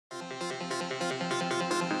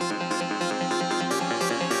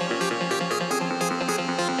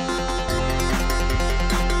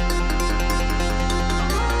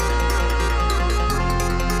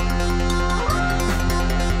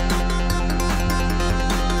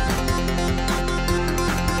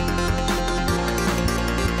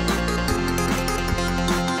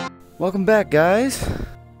Welcome back, guys.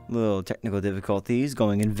 Little technical difficulties,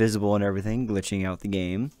 going invisible and everything, glitching out the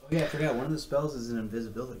game. Oh yeah, I forgot. One of the spells is an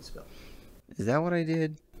invisibility spell. Is that what I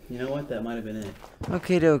did? You know what? That might have been it.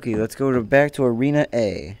 Okay, dokie. Let's go back to Arena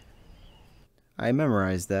A. I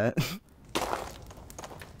memorized that.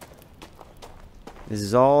 This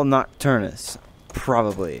is all Nocturnus.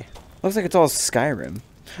 Probably. Looks like it's all Skyrim.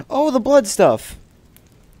 Oh, the blood stuff!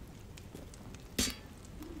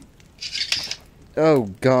 Oh,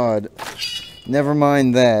 God. Never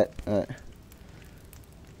mind that. Okie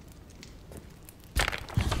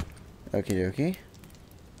dokie.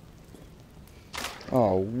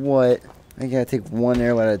 Oh, what? I gotta take one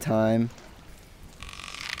arrow at a time.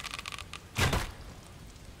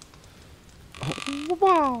 Oh,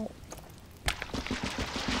 wow.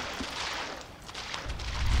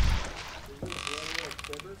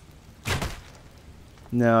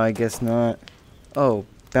 No, I guess not. Oh,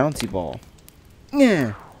 bouncy ball.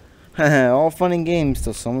 Yeah. All fun and games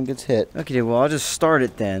till someone gets hit. Okay, well, I'll just start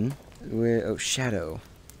it then. Oh, shadow.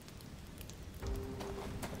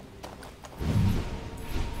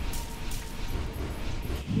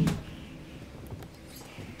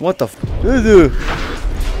 What the f...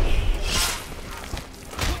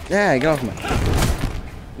 Yeah, get off my...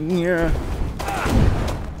 Yeah.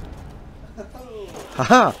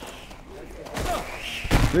 Haha!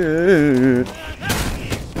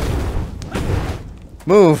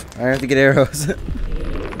 Move! I have to get arrows.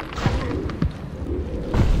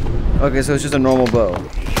 Okay, so it's just a normal bow.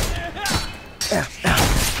 Yeah,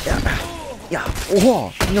 yeah.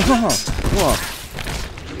 Whoa! No! Whoa!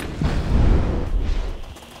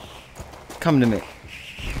 Come to me.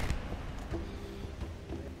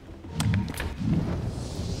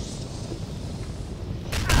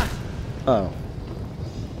 Oh.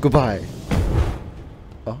 Goodbye.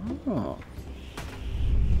 Oh.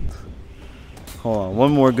 Hold on,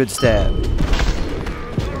 one more good stab.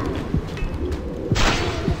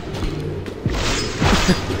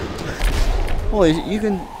 Holy, you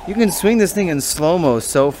can swing this thing in slow-mo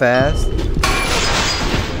so fast.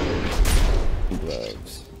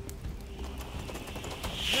 Gloves.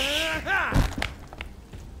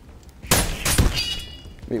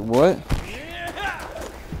 Wait, what?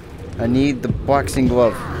 I need the boxing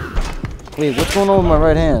glove. Wait, what's going on with my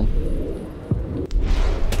right hand?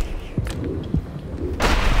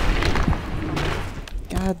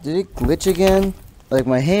 God, did it glitch again? Like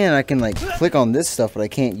my hand, I can like click on this stuff, but I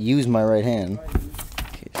can't use my right hand.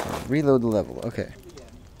 Okay, so reload the level. Okay.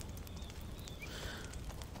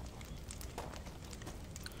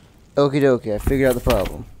 Okie dokie, I figured out the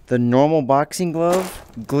problem. The normal boxing glove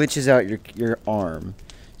glitches out your arm,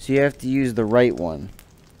 so you have to use the right one.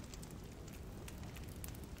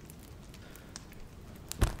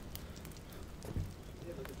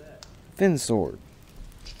 Thin sword.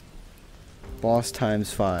 Boss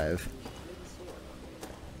times 5.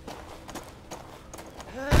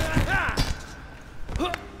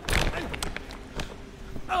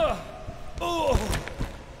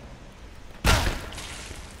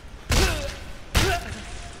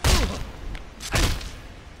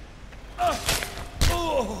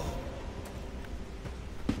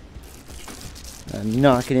 I'm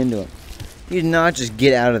knocking into him. You did not just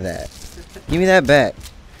get out of that. Give me that back.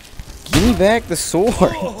 Give me back the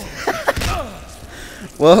sword.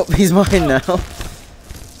 Well, he's mine now.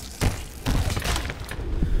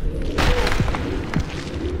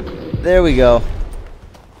 There we go.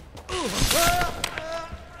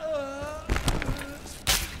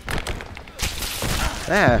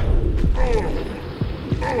 Ah.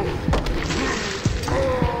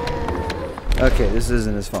 Okay, this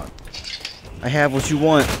isn't as fun. I have what you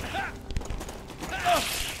want.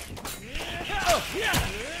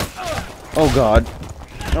 Oh God.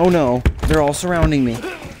 Oh no. They're all surrounding me.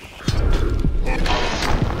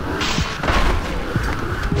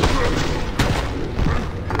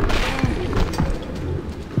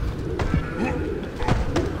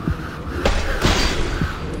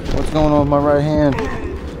 What's going on with my right hand?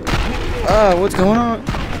 Ah, what's going on?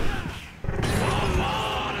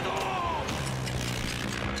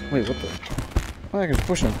 Wait, what the? Oh, I can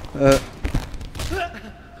push him.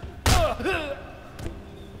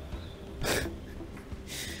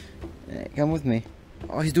 Hey, come with me.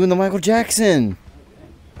 Oh, he's doing the Michael Jackson.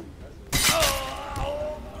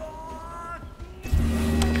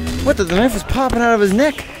 What the knife was popping out of his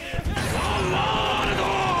neck.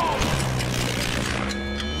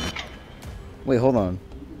 Wait, hold on.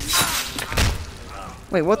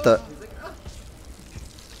 Wait, what the?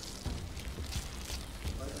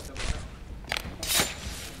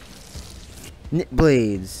 Knit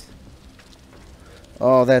blades.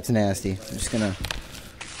 Oh, that's nasty. I'm just gonna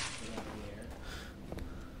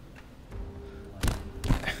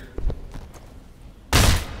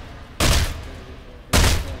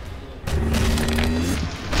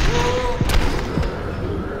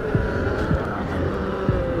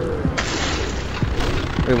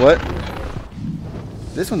what?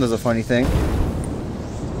 This one does a funny thing.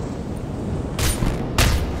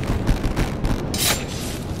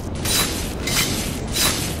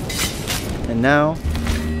 And now...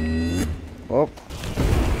 Oh.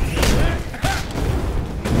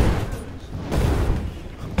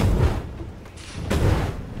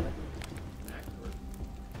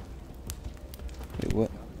 Wait,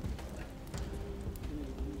 what?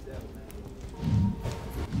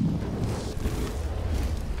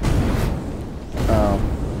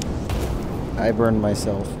 I burned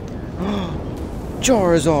myself.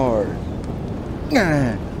 Charizard!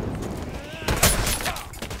 Ah.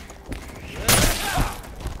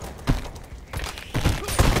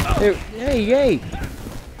 Hey, yay!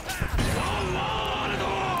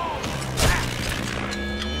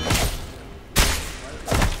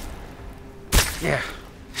 Yeah.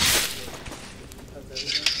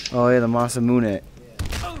 Oh yeah, the Masamune.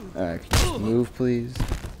 Alright, move please.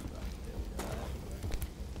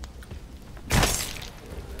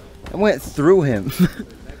 I went through him.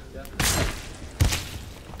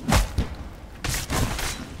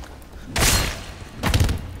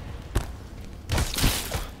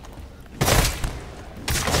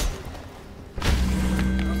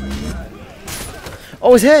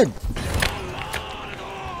 Oh, his head!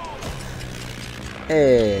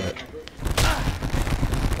 Hey.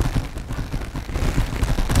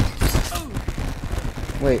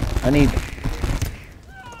 Wait, I need...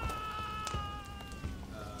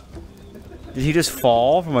 Did he just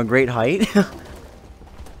fall from a great height?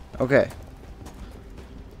 Okay.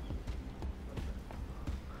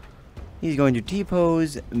 He's going to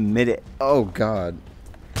T-pose mid-it. Oh, God.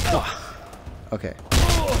 Okay.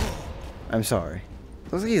 I'm sorry.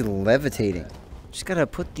 Looks like he's levitating. Just gotta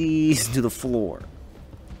put these to the floor.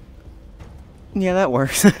 Yeah, that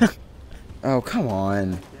works. Oh, come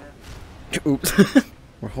on. Oops.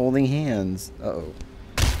 We're holding hands. Uh-oh.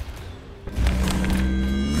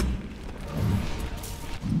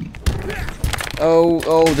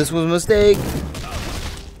 Oh, this was a mistake.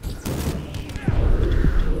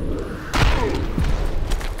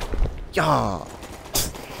 Yeah.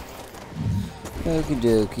 Okie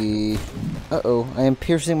dokie. Uh-oh, I am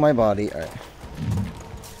piercing my body. Alright.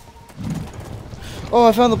 Oh,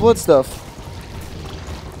 I found the blood stuff.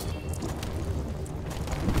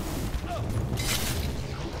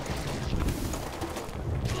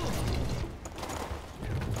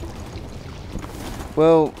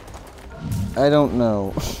 Well, I don't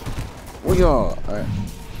know. Oh, yeah. Alright.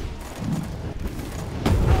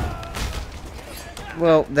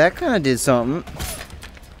 Well, that kind of did something.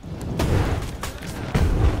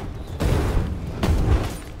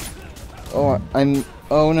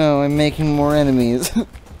 Oh no, I'm making more enemies.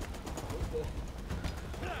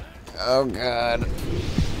 Oh god.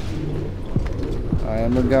 I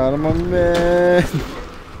am a god, I'm a man.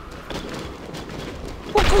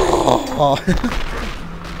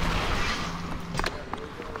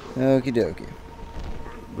 Okie dokie.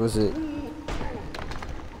 Was it?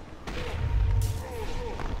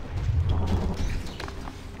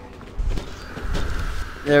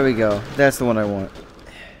 There we go. That's the one I want.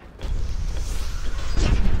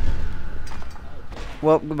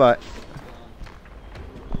 Well, goodbye.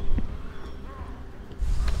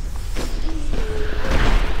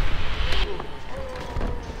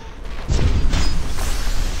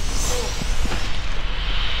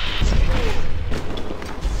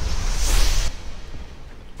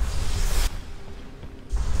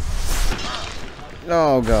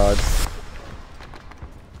 Oh, God.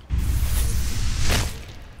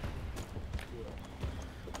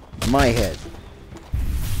 My head.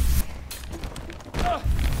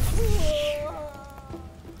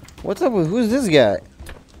 What's up with who's this guy?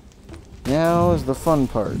 Now is the fun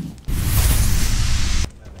part.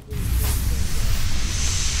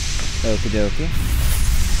 Okie dokie.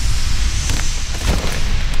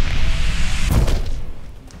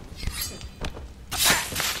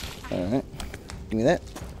 Alright. Give me that.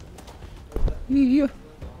 Yeah.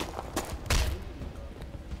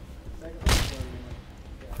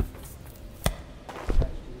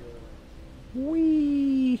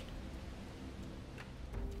 Whee!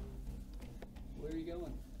 Where are you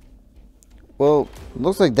going? Well,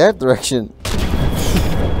 looks like that direction.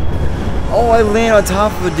 Oh, I land on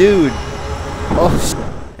top of a dude.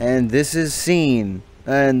 Oh, and this is scene.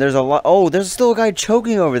 And there's a lot. Oh, there's still a guy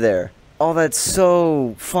choking over there. Oh, that's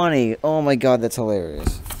so funny. Oh my god, that's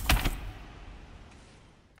hilarious.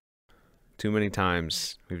 Too many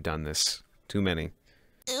times we've done this. Too many.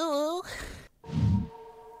 Ew.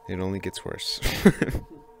 It only gets worse.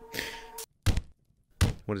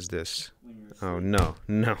 What is this? Oh, no.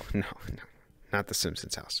 No, no, no. Not the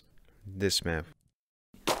Simpsons house. This map.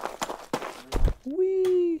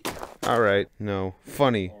 Whee! Alright, no.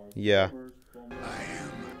 Funny. Yeah. Oh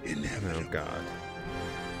god.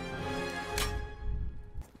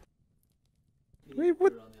 Wait,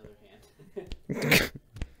 what? I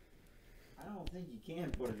don't think you can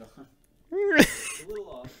put it on. A little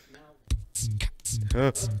off.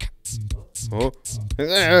 Now. Oh.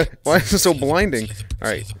 Why is it so blinding?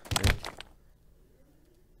 Alright.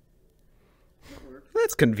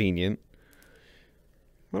 That's convenient.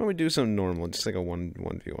 Why don't we do something normal? Just like a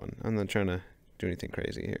 1v1. I'm not trying to do anything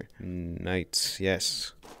crazy here. Knights,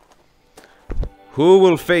 yes. Who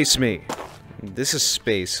will face me? This is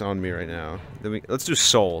space on me right now. Let's do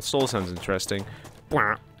soul. Soul sounds interesting.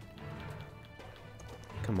 Come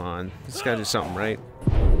on. This gotta do something, right?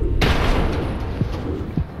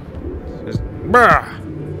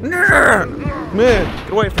 Man,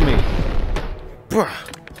 get away from me.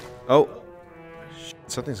 Oh.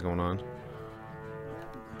 Something's going on.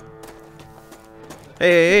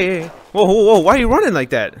 Hey. Whoa. Why are you running like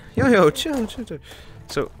that? Yo, chill.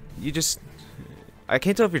 So, you just... I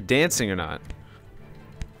can't tell if you're dancing or not.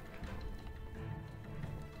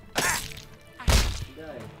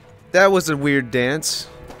 That was a weird dance.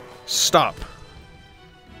 Stop.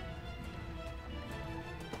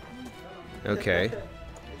 Okay.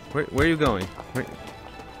 Where are you going?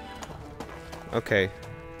 Okay.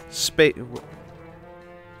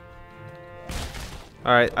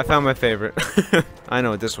 Alright, I found my favorite. I know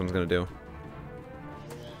what this one's gonna do.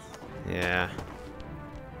 Yeah.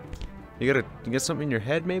 You got something in your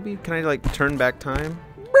head, maybe? Can I, like, turn back time?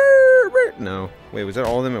 No. Wait, was that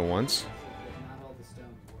all of them at once?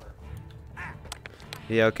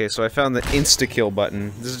 Yeah, okay, so I found the insta-kill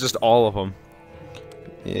button. This is just all of them.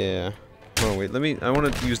 Yeah. Oh, wait, I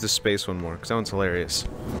want to use the space one more, because that one's hilarious.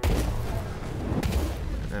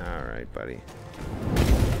 Alright, buddy.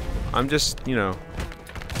 I'm just, you know...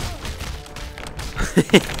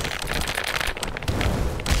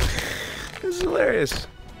 This is hilarious.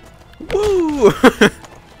 Woo!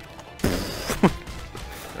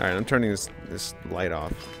 Alright, I'm turning this light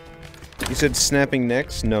off. You said snapping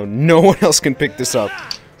next? No, no one else can pick this up.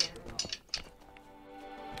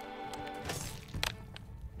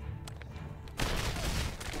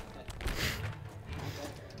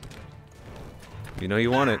 You know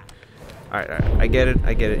you want it. Alright, I get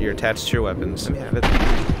it. You're attached to your weapons. Let me have it.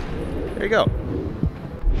 There you go.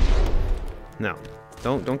 No.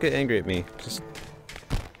 Don't get angry at me. Just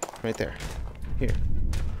right there. Here.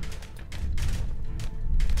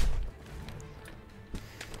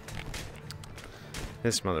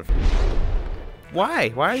 This motherfucker. Why?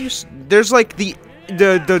 Why are you there's like the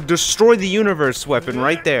destroy the universe weapon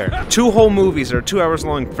right there. 2 whole movies that are 2 hours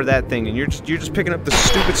long for that thing, and you're just picking up the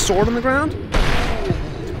stupid sword on the ground?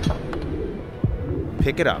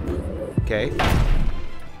 Pick it up. Okay?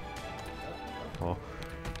 Oh.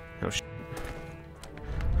 Oh shit.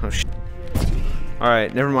 Oh shit.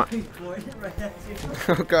 Alright, never mind.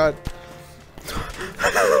 Oh god.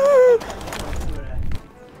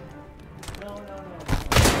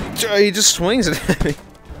 He just swings it at me.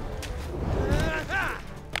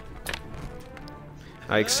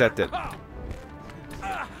 I accept it.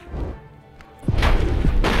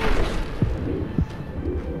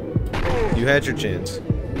 You had your chance.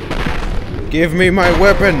 Give me my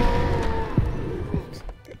weapon!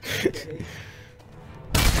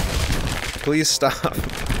 Please stop.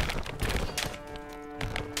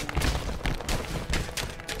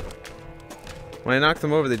 When I knock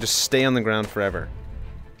them over, they just stay on the ground forever.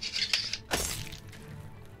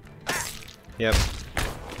 Yep.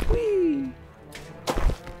 Whee!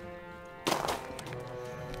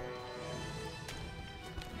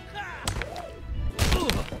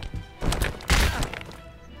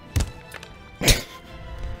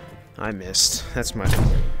 I missed. That's my...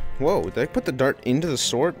 Whoa, did I put the dart into the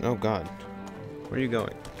sword? Oh god. Where are you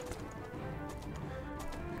going?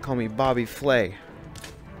 Call me Bobby Flay.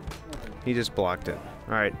 He just blocked it.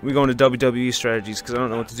 Alright, we go into WWE strategies because I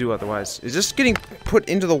don't know what to do otherwise. Is this getting put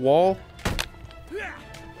into the wall?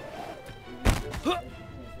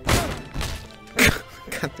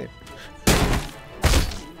 God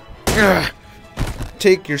damn.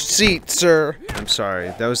 Take your seat, sir. I'm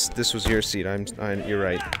sorry. This was your seat. You're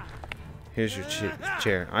right. Here's your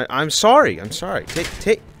chair. I'm sorry. I'm sorry.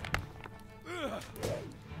 Take.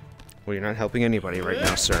 Well, you're not helping anybody right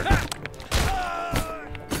now, sir.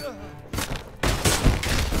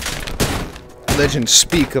 Legends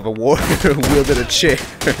speak of a warrior who wielded a chair.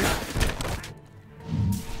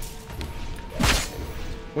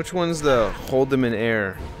 Which one's the hold them in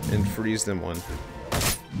air and freeze them one?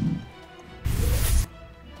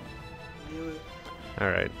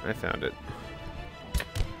 Alright, I found it.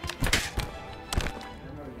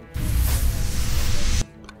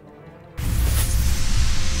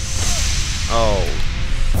 Oh,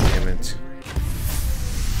 damn it.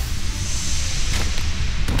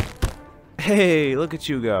 Hey, look at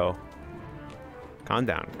you go. Calm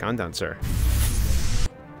down, sir.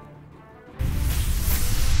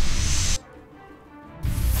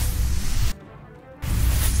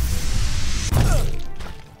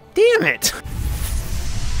 Damn it!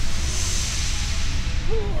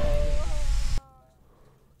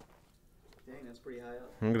 Dang, that's pretty high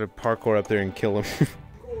up. I'm gonna parkour up there and kill him.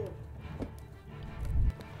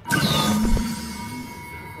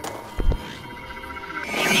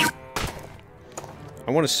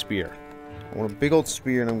 I want a spear. I want a big old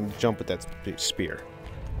spear, and I'm gonna jump with that big spear.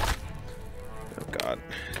 Oh god.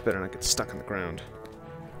 Better not get stuck on the ground.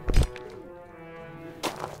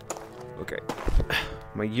 Okay.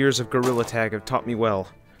 My years of gorilla tag have taught me well.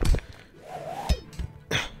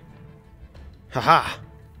 Haha!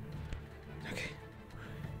 Okay.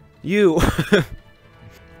 You!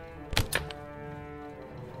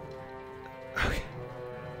 Okay.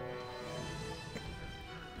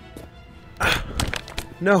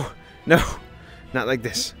 No! No! Not like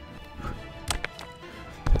this.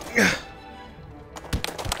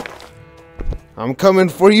 I'm coming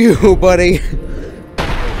for you, buddy!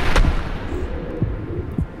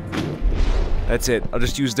 That's it. I'll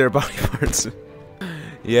just use their body parts.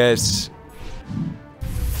 Yes.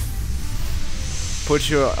 Put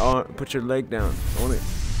your leg down.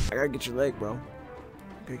 I gotta get your leg, bro. I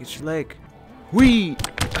gotta get your leg. Whee!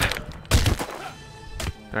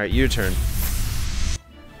 Alright, your turn.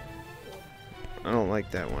 I don't like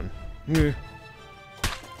that one.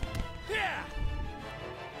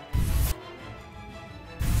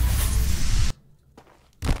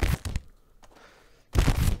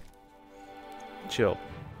 Chill.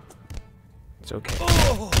 It's okay.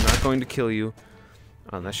 I'm not going to kill you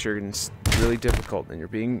unless you're really difficult, and you're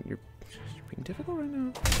being difficult right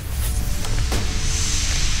now.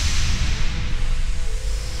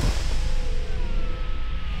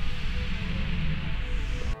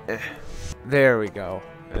 There we go.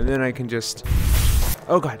 And then I can just...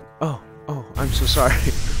 Oh god. Oh, I'm so sorry.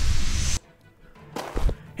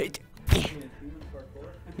 Hey.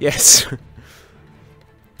 Yes.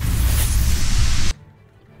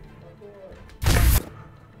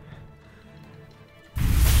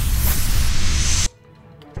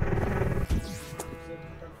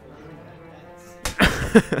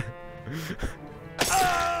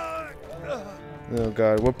 Oh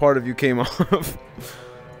god, what part of you came off?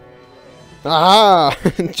 Ah!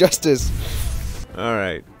 Justice!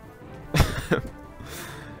 Alright.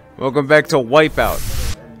 Welcome back to Wipeout.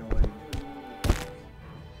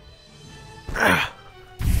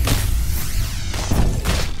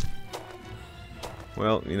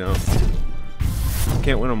 Well, you know,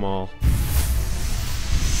 can't win them all.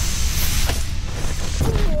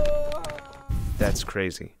 That's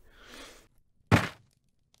crazy.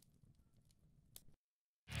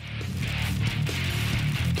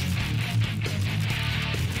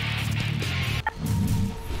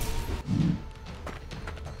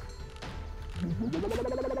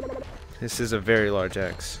 This is a very large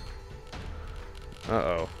X.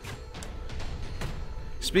 Uh-oh.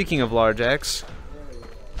 Speaking of large X.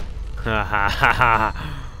 Ha ha ha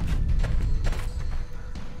ha.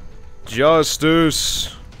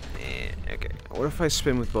 Justice! Okay. What if I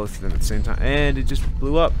spin with both of them at the same time? And it just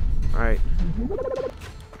blew up. Alright.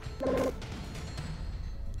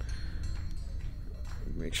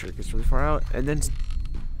 Make sure it gets really far out. And then...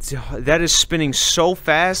 that is spinning so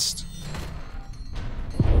fast.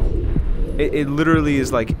 It literally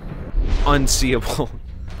is like unseeable.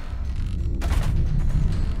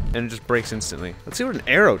 And it just breaks instantly. Let's see what an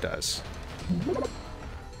arrow does.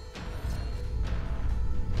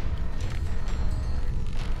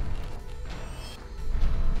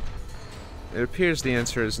 It appears the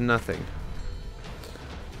answer is nothing.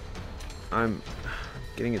 I'm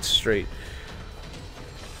getting it straight.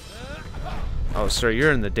 Oh, sir,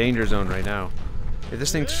 you're in the danger zone right now. If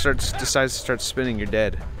this thing decides to start spinning, you're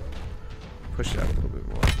dead. Push it out a little bit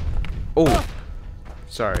more. Oh!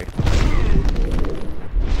 Sorry.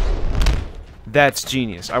 That's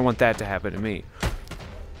genius. I want that to happen to me.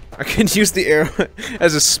 I can use the arrow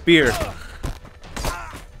as a spear.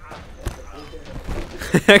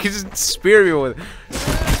 I can just spear people with it.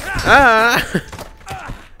 Ah!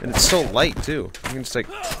 And it's so light, too. I can just like...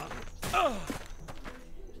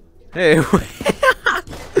 Hey,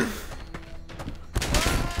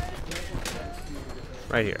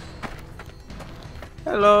 right here.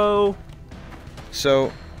 Hello.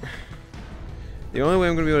 So, The only way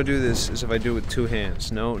I'm gonna be able to do this is if I do it with 2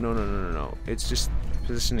 hands. No, no, no, no, no, no. It's just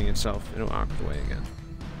positioning itself in an awkward way again.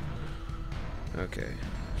 Okay,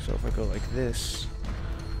 so if I go like this,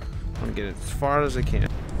 I'm gonna get it as far as I can.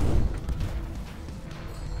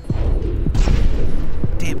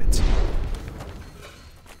 Damn it.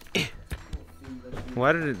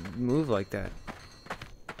 Why did it move like that?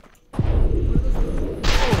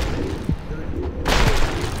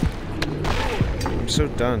 I'm so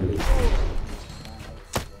done.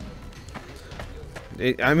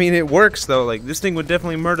 I mean, it works though. Like, this thing would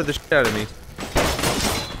definitely murder the shit out of me.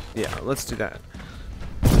 Yeah, let's do that.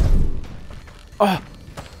 Oh!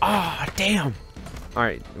 Ah, damn!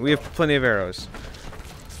 Alright, we have plenty of arrows.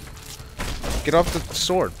 Get off the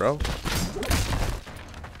sword, bro.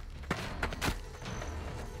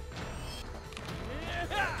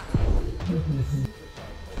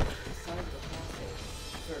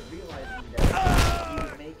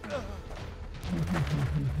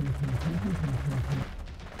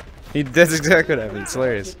 That's exactly what happened. It's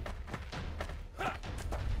hilarious.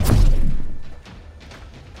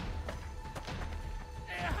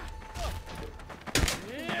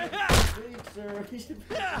 Sir, you should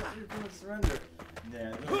surrender.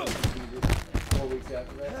 Yeah, 4 weeks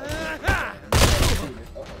after that.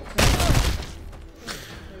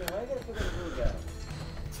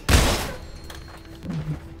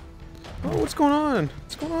 Oh, what's going on?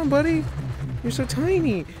 What's going on, buddy? You're so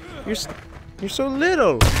tiny. You're so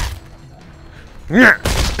little.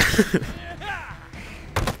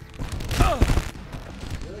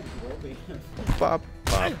 Bop,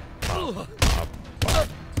 bop, bop, bop, bop.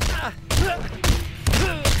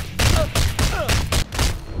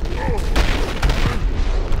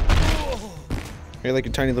 How you like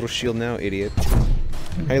your tiny little shield now, idiot?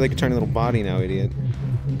 How you like your tiny little body now, idiot?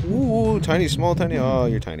 Ooh, tiny, small, tiny. Oh,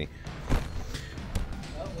 you're tiny.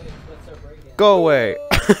 Go away.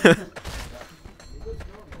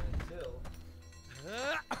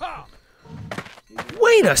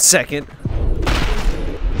 Wait a second.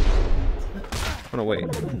 Oh no, wait.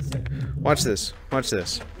 Watch this. Watch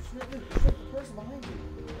this.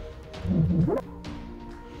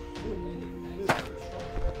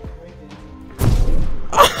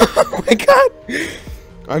 Oh my god!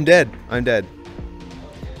 I'm dead. I'm dead.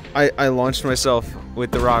 I launched myself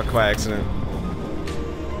with the rock by accident.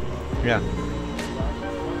 Yeah.